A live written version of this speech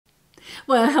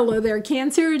Well, hello there,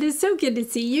 Cancer. It is so good to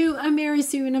see you. I'm Mary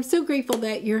Sue, and I'm so grateful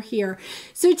that you're here.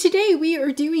 So today we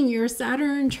are doing your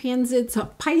Saturn transits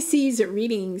Pisces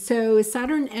reading. So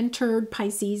Saturn entered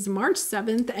Pisces March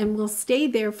 7th and will stay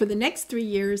there for the next 3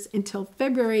 years until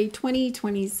February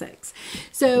 2026.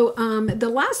 So the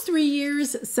last 3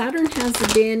 years, Saturn has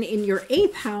been in your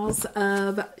 8th house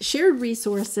of shared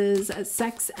resources,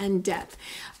 sex, and death.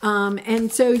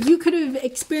 And so you could have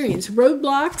experienced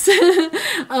roadblocks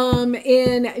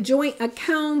in joint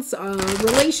accounts,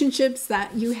 relationships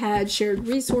that you had shared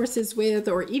resources with,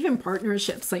 or even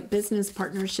partnerships like business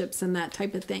partnerships and that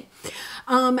type of thing.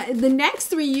 The next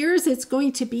 3 years, it's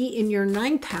going to be in your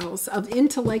 9th house of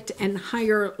intellect and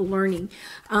higher learning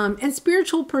and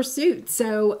spiritual pursuits.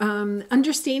 So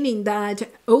understanding that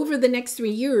over the next 3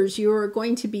 years, you're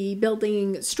going to be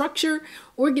building structure,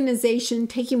 organization,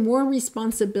 taking more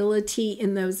responsibility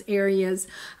in those areas,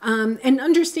 and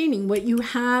understanding what you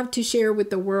have to share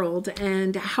with the world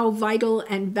and how vital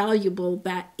and valuable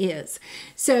that is.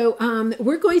 So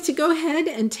we're going to go ahead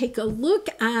and take a look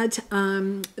at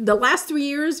the last 3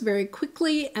 years very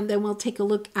quickly, and then we'll take a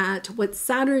look at what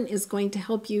Saturn is going to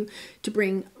help you to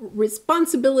bring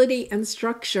responsibility and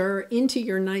structure into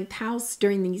your 9th house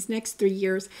during these next 3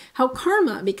 years. How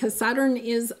karma, because Saturn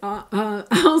is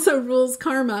also rules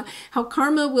karma, how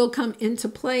karma will come into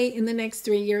play in the next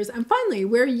 3 years, and finally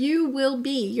where you will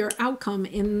be, your outcome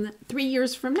in 3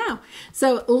 years from now.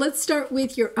 So let's start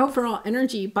with your overall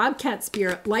energy. Bobcat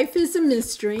Spirit, life is a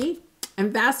mystery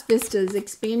and vast vistas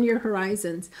expand your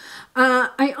horizons.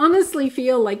 I honestly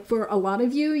feel like for a lot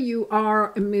of you, you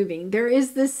are moving. There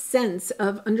is this sense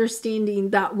of understanding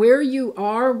that where you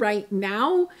are right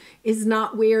now is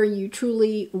not where you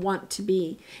truly want to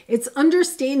be. It's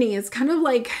understanding. It's kind of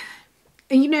like,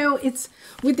 you know, it's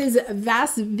with these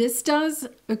vast vistas,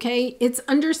 okay? It's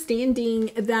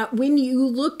understanding that when you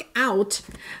look out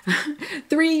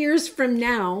 3 years from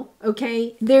now,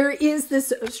 okay, there is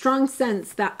this strong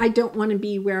sense that I don't want to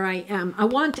be where I am. I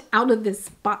want out of this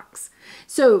box.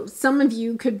 So some of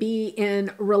you could be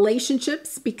in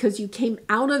relationships because you came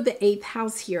out of the 8th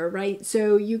house here, right?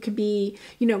 So you could be,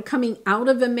 you know, coming out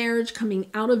of a marriage, coming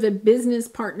out of a business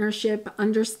partnership,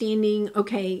 understanding,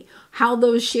 okay, how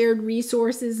those shared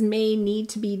resources may need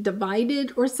to be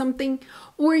divided or something.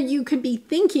 Or you could be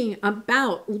thinking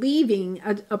about leaving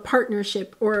a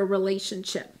partnership or a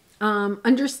relationship.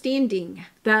 Understanding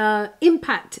the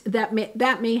impact that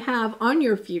may have on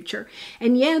your future.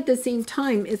 And yet at the same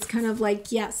time, it's kind of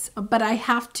like, yes, but I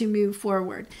have to move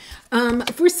forward.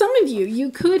 For some of you,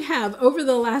 you could have over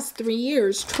the last 3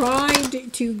 years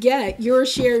tried to get your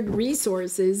shared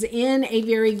resources in a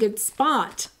very good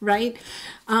spot, right?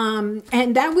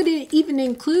 And that would even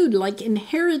include like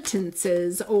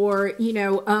inheritances or, you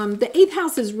know, the 8th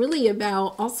house is really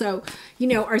about also, you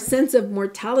know, our sense of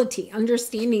mortality,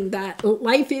 understanding that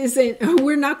life isn't,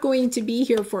 we're not going to be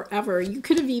here forever. You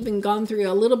could have even gone through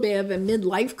a little bit of a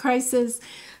midlife crisis,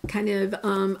 kind of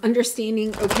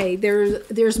understanding, okay,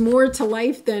 there's more to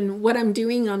life than what I'm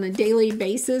doing on a daily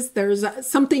basis. There's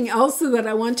something else that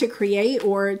I want to create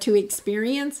or to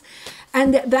experience.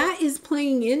 And that is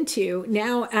playing into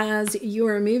now as you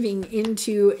are moving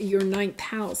into your 9th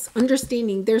house,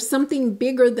 understanding there's something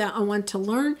bigger that I want to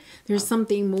learn. There's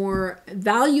something more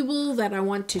valuable that I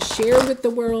want to share with the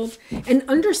world, and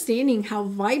understanding how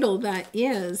vital that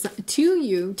is to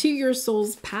you, to your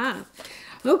soul's path.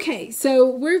 Okay, so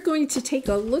we're going to take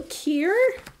a look here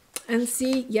and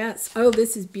see, yes, oh,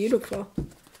 this is beautiful.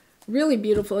 Really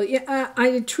beautiful. Yeah,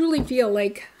 I truly feel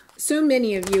like so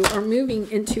many of you are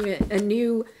moving into a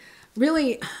new,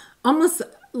 really almost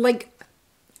like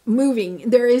moving.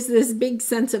 There is this big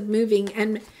sense of moving,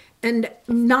 and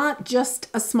not just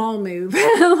a small move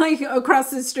like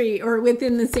across the street or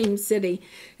within the same city.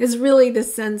 Is really the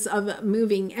sense of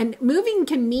moving. And moving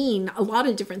can mean a lot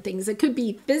of different things. It could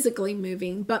be physically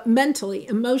moving, but mentally,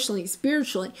 emotionally,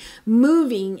 spiritually,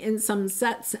 moving in some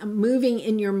sets, moving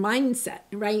in your mindset,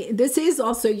 right? This is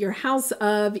also your house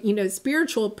of, you know,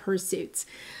 spiritual pursuits.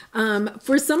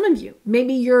 For some of you,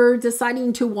 maybe you're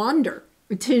deciding to wander,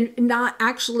 to not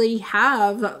actually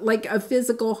have like a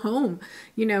physical home,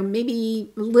 you know, maybe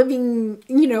living,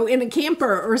 you know, in a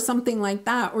camper or something like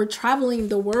that, or traveling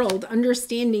the world,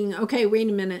 understanding, okay, wait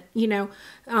a minute, you know,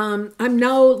 I'm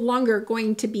no longer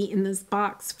going to be in this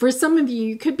box. For some of you,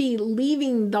 you could be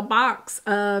leaving the box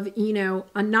of, you know,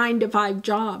 a 9-to-5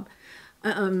 job,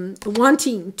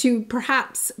 wanting to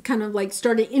perhaps kind of like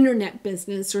start an internet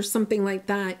business or something like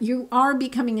that. You are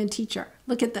becoming a teacher.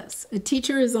 Look at this. A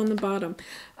teacher is on the bottom.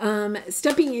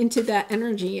 Stepping into that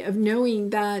energy of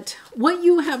knowing that what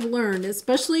you have learned,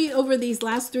 especially over these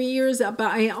last 3 years, but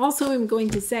I also am going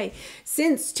to say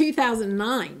since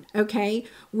 2009, okay,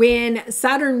 when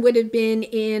Saturn would have been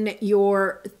in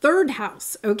your third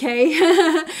house,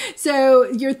 okay? So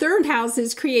your third house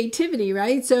is creativity,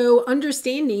 right? So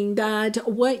understanding that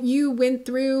what you went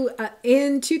through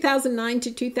in 2009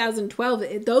 to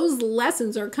 2012, those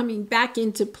lessons are coming back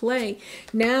into play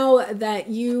now that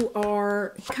you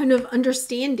are kind of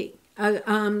understanding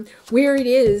where it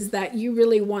is that you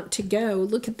really want to go.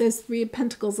 Look at this 3 of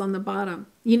Pentacles on the bottom.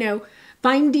 You know,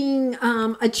 finding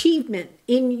achievement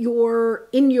in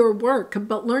your work,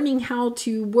 but learning how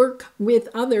to work with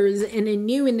others in a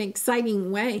new and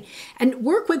exciting way. And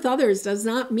work with others does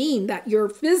not mean that you're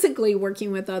physically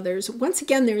working with others. Once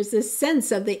again, there's this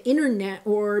sense of the internet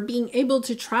or being able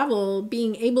to travel,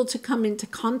 being able to come into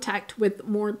contact with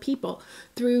more people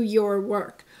through your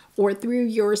work or through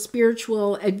your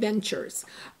spiritual adventures.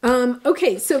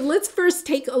 Okay, so let's first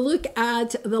take a look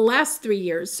at the last 3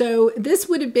 years. So this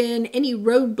would have been any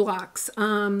roadblocks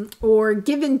or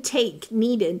give and take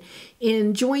needed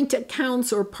in joint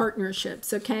accounts or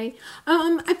partnerships, okay?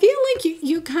 I feel like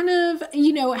you kind of,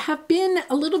 you know, have been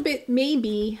a little bit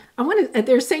maybe,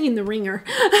 they're saying the ringer,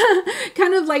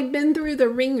 kind of like been through the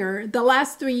ringer the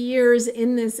last 3 years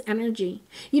in this energy.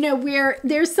 You know, where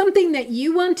there's something that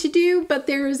you want to do, but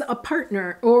there's a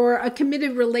partner or a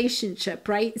committed relationship,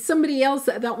 right? Somebody else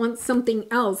that wants something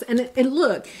else. And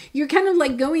look, you're kind of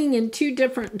like going in 2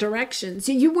 different directions.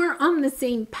 You weren't on the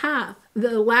same path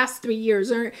the last 3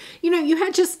 years, or, you know, you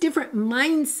had just different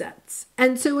mindsets.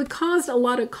 And so it caused a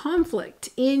lot of conflict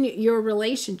in your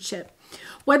relationship.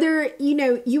 Whether, you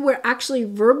know, you were actually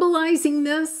verbalizing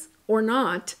this or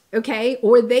not, okay,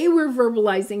 or they were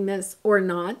verbalizing this or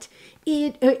not,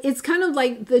 it's kind of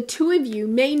like the 2 of you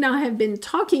may not have been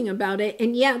talking about it,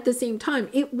 and yet at the same time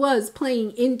it was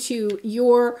playing into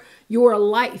your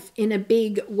life in a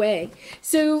big way.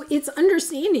 So it's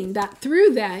understanding that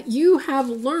through that you have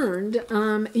learned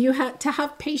you had to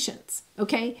have patience,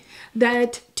 okay,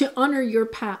 that to honor your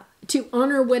path, to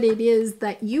honor what it is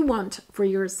that you want for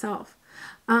yourself.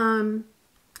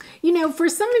 You know, for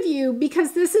some of you,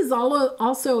 because this is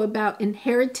also about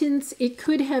inheritance, it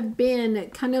could have been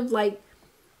kind of like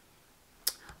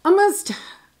almost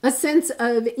a sense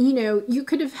of, you know, you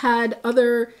could have had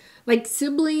other like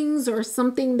siblings or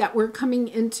something that were coming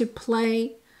into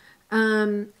play,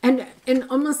 and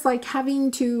almost like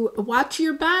having to watch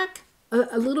your back,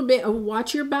 a little bit of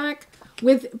watch your back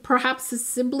with perhaps a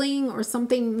sibling or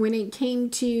something when it came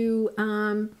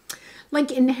to like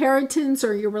inheritance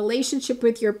or your relationship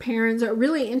with your parents. A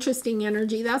really interesting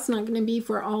energy. That's not going to be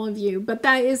for all of you, but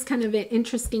that is kind of an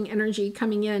interesting energy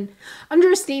coming in.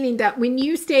 Understanding that when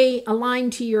you stay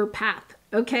aligned to your path,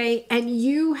 okay, and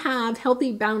you have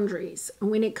healthy boundaries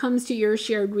when it comes to your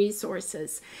shared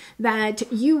resources,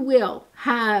 that you will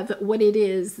have what it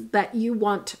is that you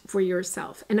want for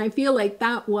yourself. And I feel like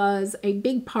that was a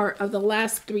big part of the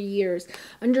last 3 years,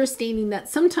 understanding that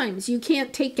sometimes you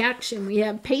can't take action. We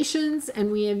have patience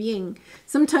and we have yin.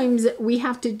 Sometimes we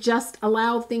have to just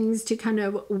allow things to kind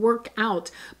of work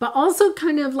out, but also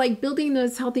kind of like building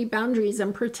those healthy boundaries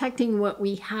and protecting what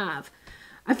we have.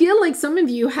 I feel like some of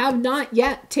you have not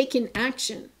yet taken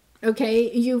action, okay?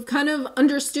 You've kind of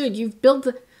understood. You've built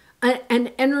an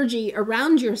energy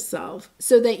around yourself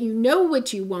so that you know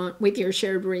what you want with your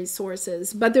shared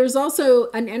resources. But there's also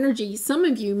an energy, some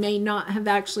of you may not have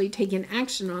actually taken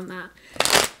action on that.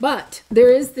 But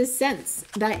there is this sense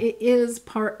that it is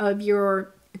part of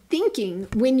your thinking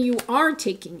when you are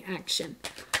taking action.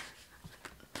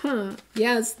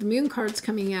 Yes, the moon card's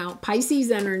coming out.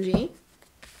 Pisces energy.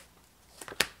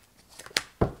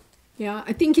 Yeah,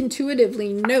 I think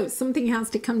intuitively, no, something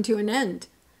has to come to an end.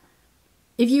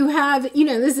 If you have, you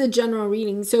know, this is a general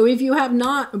reading. So if you have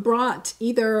not brought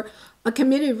either a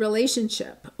committed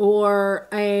relationship or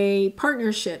a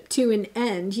partnership to an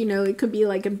end, you know, it could be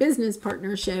like a business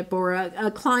partnership or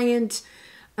a client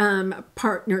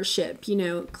partnership, you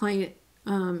know, client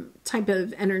type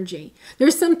of energy.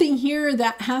 There's something here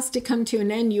that has to come to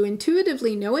an end. You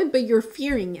intuitively know it, but you're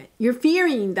fearing it. You're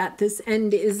fearing that this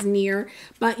end is near,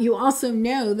 but you also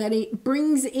know that it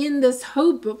brings in this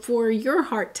hope for your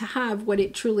heart to have what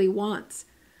it truly wants.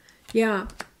 Yeah.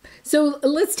 So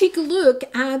let's take a look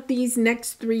at these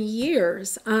next 3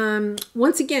 years.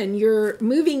 Once again, you're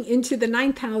moving into the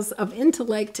 9th house of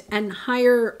intellect and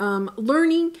higher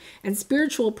learning and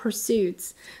spiritual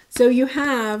pursuits. So you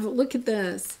have, look at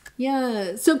this.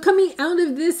 Yeah, so coming out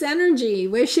of this energy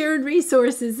with shared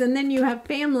resources, and then you have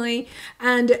family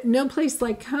and no place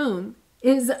like home.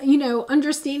 is,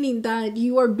 understanding that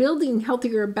you are building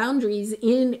healthier boundaries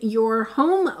in your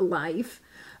home life,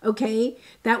 okay,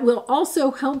 that will also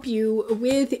help you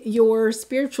with your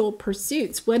spiritual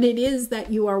pursuits, what it is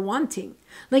that you are wanting.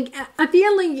 Like, I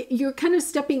feel like you're kind of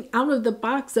stepping out of the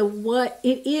box of what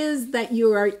it is that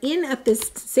you are in at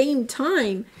this same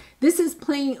time. This is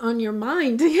playing on your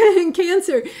mind. In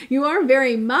Cancer, you are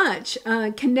very much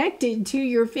connected to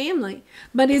your family,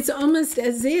 but it's almost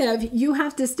as if you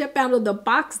have to step out of the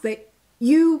box that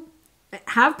you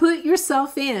have put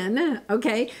yourself in,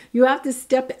 okay? You have to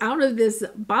step out of this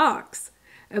box,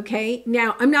 okay?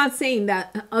 Now, I'm not saying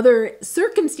that other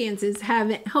circumstances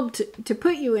haven't helped to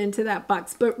put you into that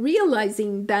box, but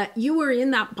realizing that you were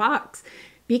in that box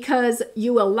because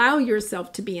you allow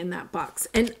yourself to be in that box,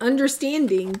 and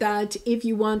understanding that if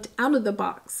you want out of the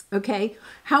box, okay,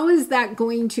 how is that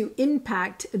going to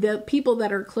impact the people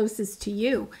that are closest to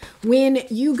you when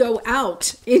you go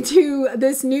out into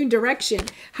this new direction?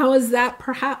 How is that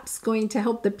perhaps going to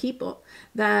help the people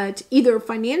that either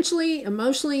financially,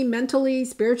 emotionally, mentally,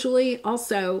 spiritually,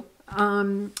 also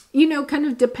kind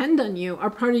of depend on you, are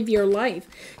part of your life?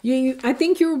 I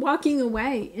think you're walking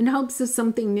away in hopes of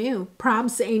something new,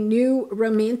 perhaps a new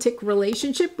romantic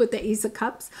relationship with the Ace of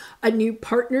Cups, a new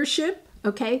partnership,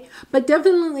 okay? But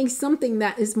definitely something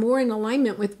that is more in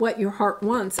alignment with what your heart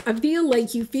wants. I feel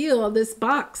like you feel this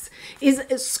box is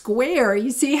a square.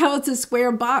 You see how it's a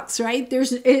square box, right?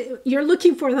 You're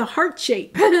looking for the heart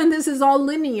shape, and this is all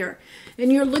linear.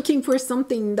 And you're looking for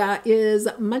something that is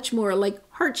much more like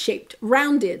heart-shaped,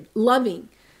 rounded, loving.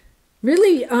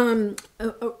 Really,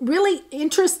 really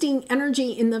interesting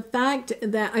energy in the fact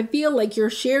that I feel like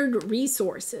your shared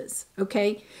resources,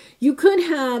 okay? You could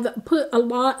have put a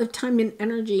lot of time and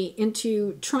energy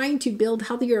into trying to build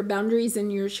healthier boundaries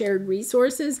in your shared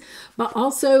resources, but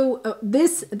also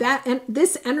this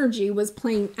energy was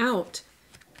playing out.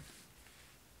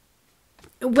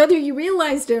 Whether you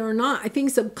realized it or not, I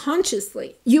think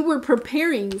subconsciously you were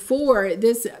preparing for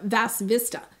this vast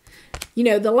vista.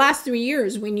 The last 3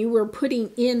 years when you were putting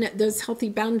in those healthy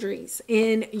boundaries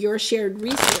in your shared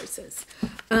resources,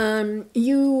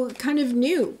 you kind of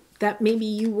knew that maybe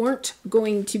you weren't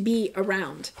going to be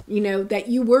around, that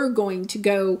you were going to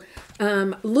go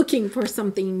looking for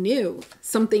something new,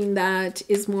 something that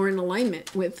is more in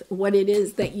alignment with what it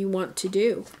is that you want to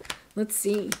do. Let's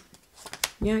see.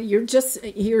 Yeah,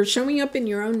 you're showing up in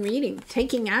your own reading,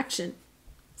 taking action,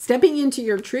 stepping into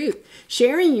your truth,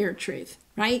 sharing your truth,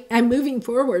 right? And moving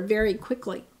forward very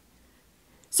quickly.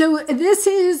 So this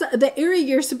is the area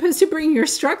you're supposed to bring your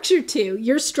structure to.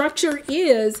 Your structure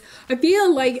is, I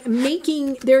feel like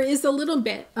there is a little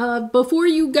bit of before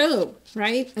you go,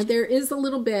 right? There is a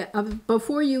little bit of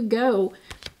before you go,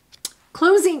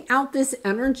 closing out this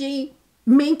energy,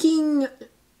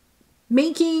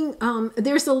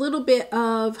 there's a little bit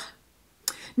of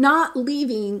not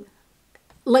leaving,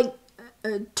 like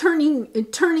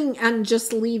turning and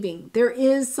just leaving. There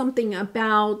is something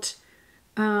about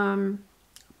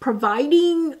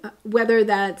providing, whether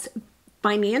that's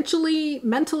financially,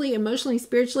 mentally, emotionally,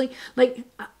 spiritually, like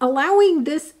allowing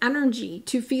this energy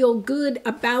to feel good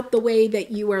about the way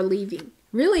that you are leaving.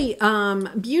 Really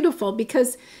beautiful,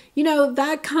 because,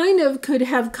 that kind of could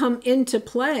have come into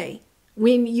play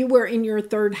when you were in your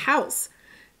third house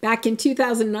back in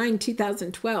 2009,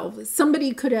 2012.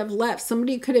 Somebody could have left.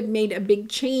 Somebody could have made a big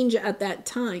change at that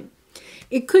time.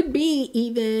 It could be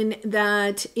even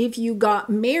that if you got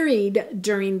married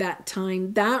during that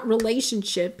time, that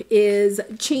relationship is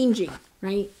changing,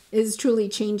 right? Is truly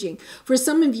changing. For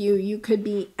some of you, you could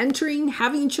be entering,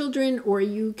 having children, or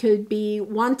you could be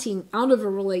wanting out of a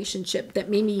relationship that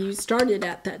maybe you started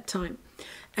at that time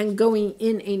and going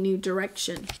in a new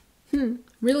direction.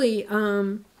 Really,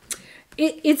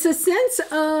 it's a sense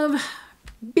of,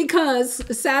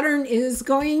 because Saturn is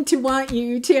going to want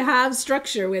you to have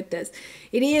structure with this.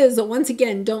 It is, once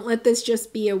again, don't let this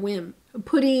just be a whim.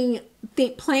 Putting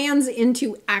plans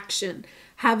into action,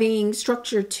 having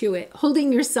structure to it,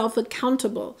 holding yourself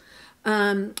accountable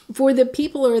for the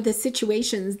people or the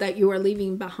situations that you are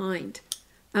leaving behind.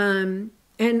 And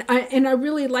I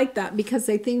really like that, because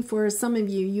I think for some of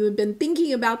you, you have been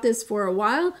thinking about this for a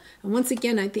while. And once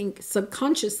again, I think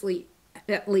subconsciously,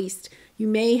 at least, you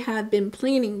may have been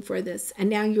planning for this, and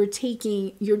now you're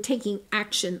taking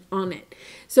action on it.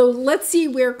 So let's see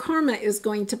where karma is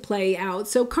going to play out.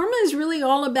 So karma is really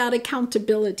all about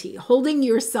accountability, holding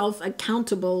yourself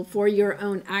accountable for your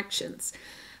own actions.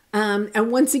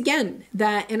 And once again,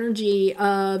 that energy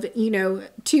of,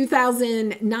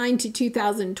 2009 to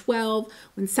 2012,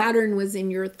 when Saturn was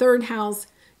in your third house,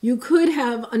 you could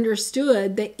have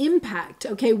understood the impact.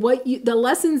 Okay, the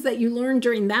lessons that you learned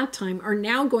during that time are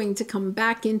now going to come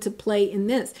back into play in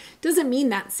this. Doesn't mean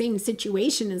that same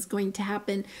situation is going to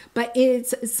happen, but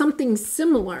it's something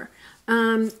similar.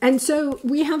 And so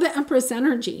we have the Empress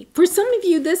energy. For some of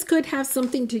you, this could have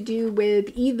something to do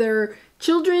with either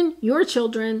children,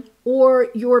 or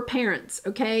your parents,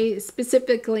 okay?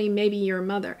 Specifically, maybe your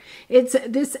mother. It's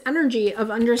this energy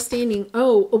of understanding,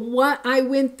 oh, what I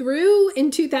went through in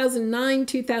 2009,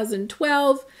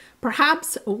 2012,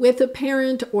 perhaps with a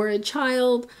parent or a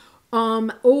child,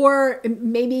 or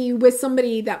maybe with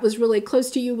somebody that was really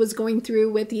close to you was going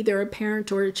through with either a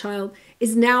parent or a child,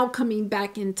 is now coming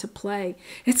back into play.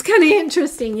 It's kind of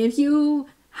interesting. If you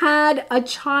had a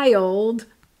child,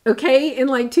 okay, in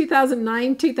like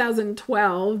 2009,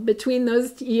 2012, between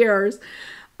those years,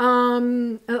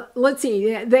 let's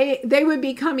see, they would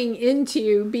be coming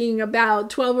into being about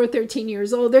 12 or 13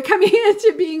 years old. They're coming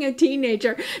into being a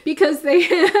teenager because they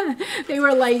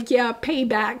were like, yeah,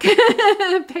 payback,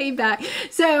 payback.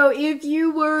 So if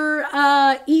you were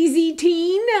easy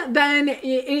teen, then it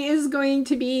is going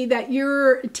to be that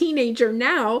your teenager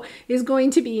now is going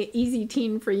to be an easy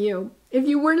teen for you. If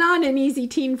you were not an easy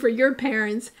teen for your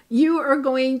parents, you are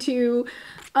going to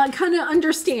kind of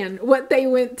understand what they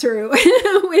went through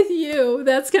with you.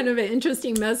 That's kind of an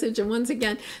interesting message. And once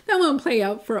again, that won't play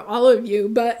out for all of you,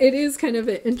 but it is kind of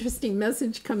an interesting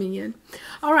message coming in.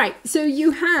 All right, so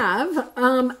you have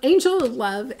angel of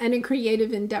love and a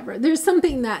creative endeavor. There's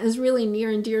something that is really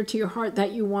near and dear to your heart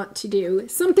that you want to do,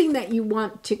 something that you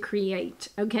want to create,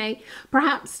 okay?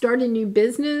 Perhaps start a new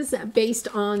business based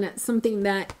on something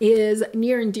that is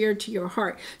near and dear to your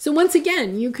heart. So once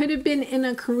again, you could have been in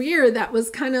a career that was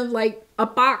kind of like a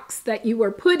box that you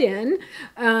were put in,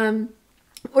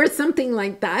 or something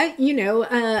like that, you know,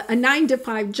 a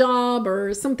 9-to-5 job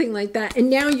or something like that. And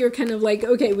now you're kind of like,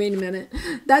 okay, wait a minute.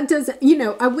 That doesn't, you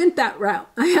know, I went that route.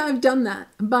 I have done that.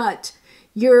 But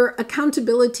your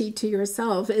accountability to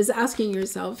yourself is asking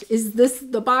yourself, is this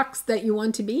the box that you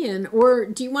want to be in? Or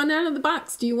do you want out of the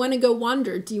box? Do you want to go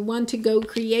wander? Do you want to go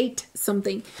create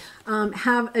something?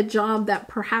 Have a job that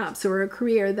perhaps, or a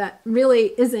career that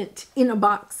really isn't in a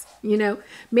box, you know,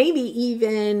 maybe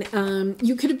even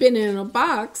you could have been in a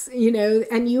box, you know,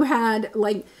 and you had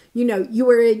like, you know, you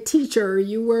were a teacher,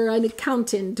 you were an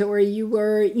accountant, or you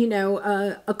were, you know,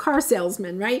 a car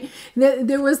salesman, right?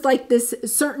 There was like this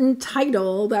certain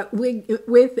title that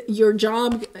with your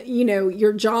job, you know,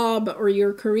 your job or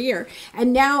your career.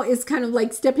 And now it's kind of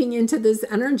like stepping into this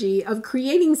energy of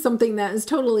creating something that is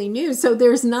totally new. So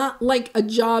there's not like a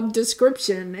job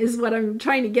description is what I'm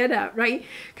trying to get at, right?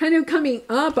 Kind of coming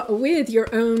up with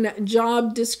your own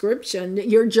job description,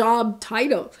 your job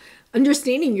title.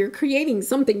 Understanding you're creating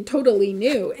something totally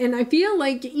new. And I feel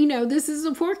like, you know, this is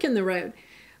a fork in the road,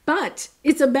 but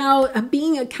it's about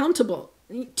being accountable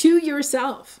to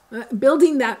yourself,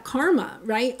 building that karma,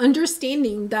 right?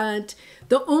 Understanding that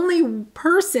the only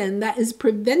person that is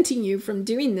preventing you from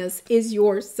doing this is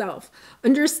yourself.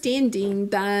 Understanding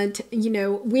that, you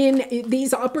know, when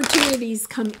these opportunities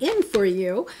come in for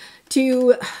you,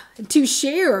 to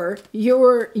share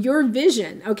your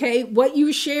vision, okay? What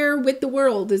you share with the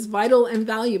world is vital and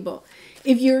valuable.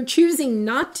 If you're choosing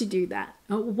not to do that,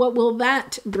 what will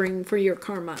that bring for your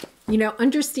karma? You know,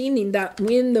 understanding that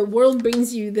when the world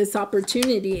brings you this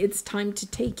opportunity, it's time to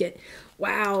take it.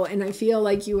 Wow, and I feel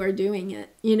like you are doing it.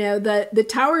 You know, the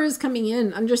tower is coming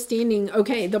in, understanding,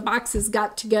 okay, the box has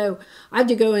got to go. I have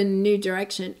to go in a new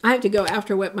direction. I have to go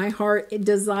after what my heart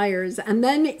desires. And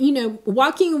then, you know,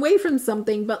 walking away from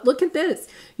something. But look at this.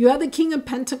 You have the King of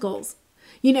Pentacles.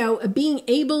 You know, being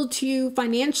able to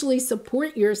financially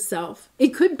support yourself.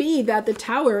 It could be that the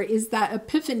tower is that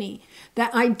epiphany,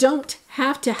 that I don't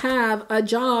have to have a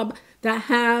job that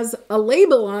has a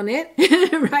label on it,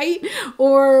 right?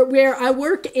 Or where I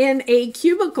work in a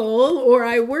cubicle or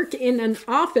I work in an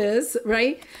office,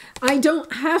 right? I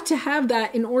don't have to have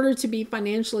that in order to be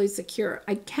financially secure.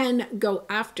 I can go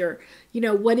after, you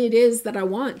know, what it is that I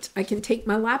want. I can take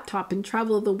my laptop and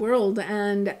travel the world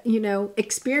and, you know,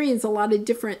 experience a lot of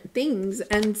different things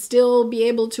and still be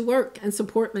able to work and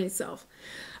support myself.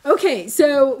 Okay,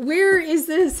 so where is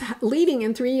this leading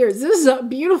in 3 years? This is a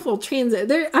beautiful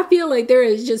transit. I feel like there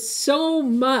is just so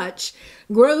much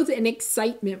growth and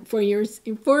excitement for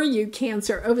you,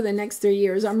 Cancer, over the next 3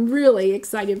 years. I'm really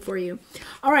excited for you.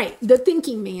 All right, the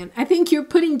thinking man. I think you're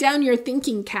putting down your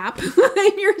thinking cap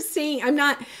and you're saying,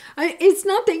 it's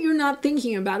not that you're not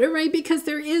thinking about it, right? Because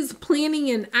there is planning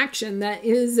and action that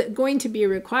is going to be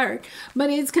required. But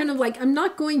it's kind of like, I'm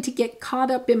not going to get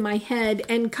caught up in my head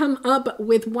and come up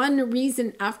with one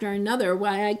reason after another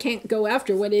why I can't go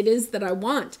after what it is that I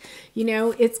want. You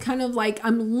know, it's kind of like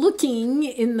I'm looking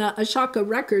in the Ashaka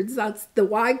records, that's the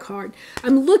Y card.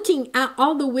 I'm looking at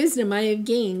all the wisdom I have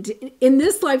gained in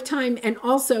this lifetime and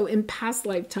also in past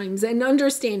lifetimes, and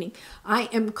understanding I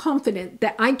am confident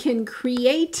that I can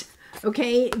create,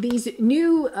 okay, these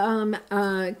new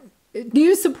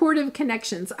supportive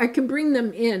connections. I can bring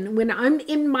them in when I'm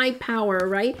in my power,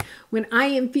 right? When I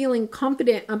am feeling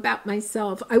confident about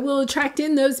myself, I will attract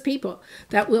in those people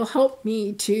that will help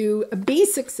me to be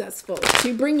successful,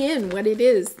 to bring in what it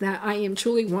is that I am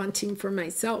truly wanting for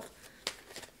myself.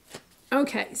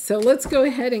 Okay, so let's go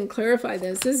ahead and clarify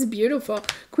this. This is beautiful.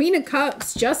 Queen of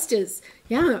Cups, Justice.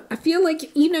 Yeah, I feel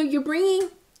like, you know, you're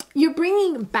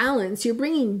bringing balance, you're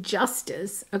bringing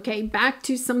justice, okay, back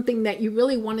to something that you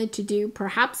really wanted to do,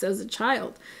 perhaps as a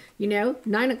child. You know,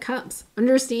 9 of Cups,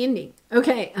 understanding.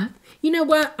 Okay, you know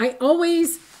what? I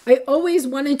always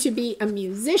wanted to be a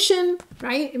musician,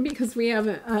 right? Because we have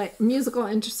a musical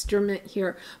instrument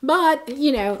here. But,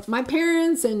 you know, my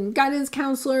parents and guidance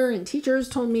counselor and teachers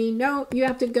told me, no, you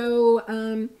have to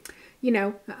go,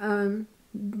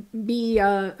 be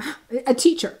a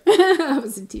teacher. I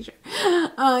was a teacher.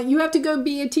 You have to go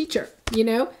be a teacher, you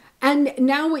know? And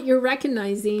now what you're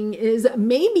recognizing is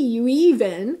maybe you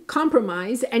even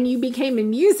compromised and you became a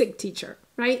music teacher,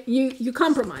 right? You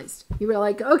compromised. You were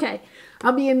like, okay,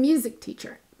 I'll be a music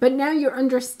teacher. But now you're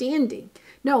understanding.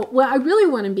 No, what I really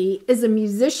want to be is a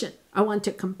musician. I want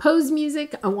to compose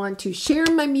music. I want to share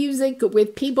my music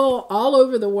with people all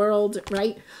over the world,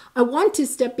 right? I want to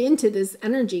step into this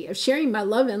energy of sharing my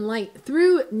love and light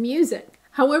through music,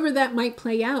 however that might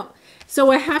play out. So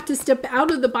I have to step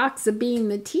out of the box of being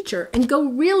the teacher and go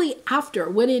really after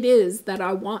what it is that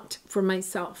I want for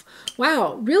myself.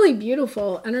 Wow, really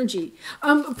beautiful energy.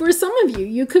 For some of you,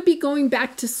 you could be going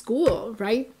back to school,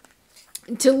 right?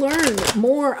 To learn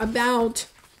more about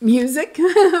music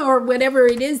or whatever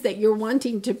it is that you're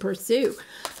wanting to pursue.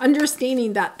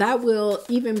 Understanding that that will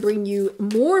even bring you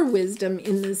more wisdom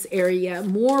in this area,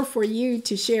 more for you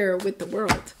to share with the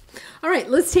world. All right,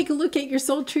 let's take a look at your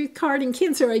soul truth card. In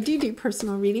Cancer, I do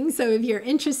personal readings, so if you're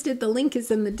interested, the link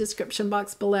is in the description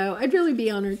box below. I'd really be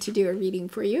honored to do a reading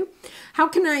for you. How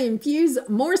can I infuse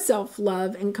more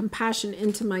self-love and compassion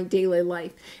into my daily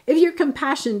life? If your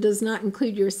compassion does not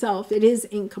include yourself, it is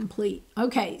incomplete.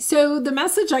 Okay, so the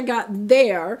message I got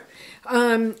there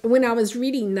when I was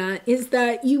reading that is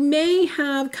that you may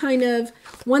have kind of,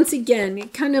 once again,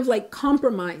 kind of like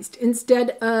compromised instead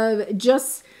of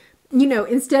just, you know,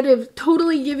 instead of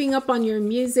totally giving up on your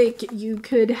music, you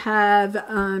could have,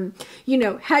 you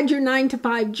know, had your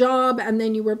 9-to-5 job and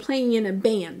then you were playing in a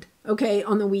band, okay,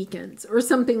 on the weekends or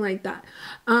something like that.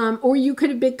 Or you could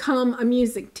have become a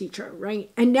music teacher,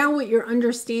 right? And now what you're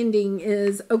understanding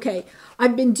is, okay,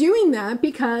 I've been doing that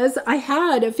because I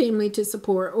had a family to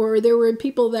support, or there were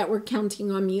people that were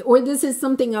counting on me, or this is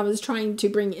something I was trying to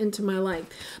bring into my life.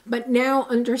 But now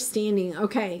understanding,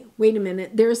 okay, wait a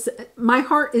minute, my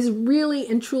heart is really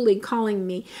and truly calling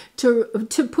me to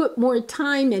put more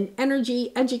time and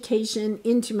energy, education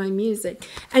into my music,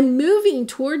 and moving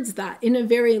towards that in a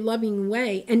very loving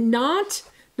way, and not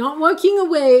walking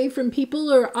away from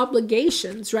people or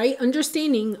obligations, right?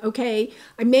 Understanding, okay,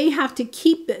 I may have to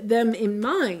keep them in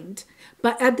mind,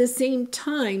 but at the same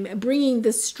time, bringing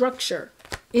the structure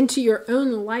into your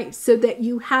own life so that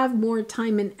you have more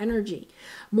time and energy,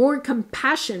 more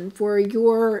compassion for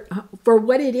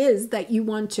what it is that you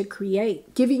want to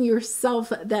create, giving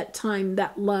yourself that time,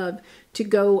 that love to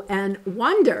go and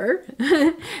wander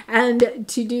and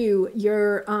to do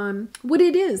your what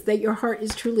it is that your heart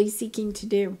is truly seeking to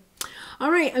do.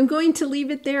 All right, I'm going to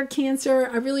leave it there, Cancer.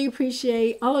 I really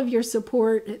appreciate all of your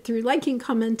support through liking,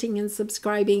 commenting, and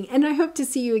subscribing, and I hope to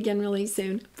see you again really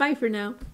soon. Bye for now.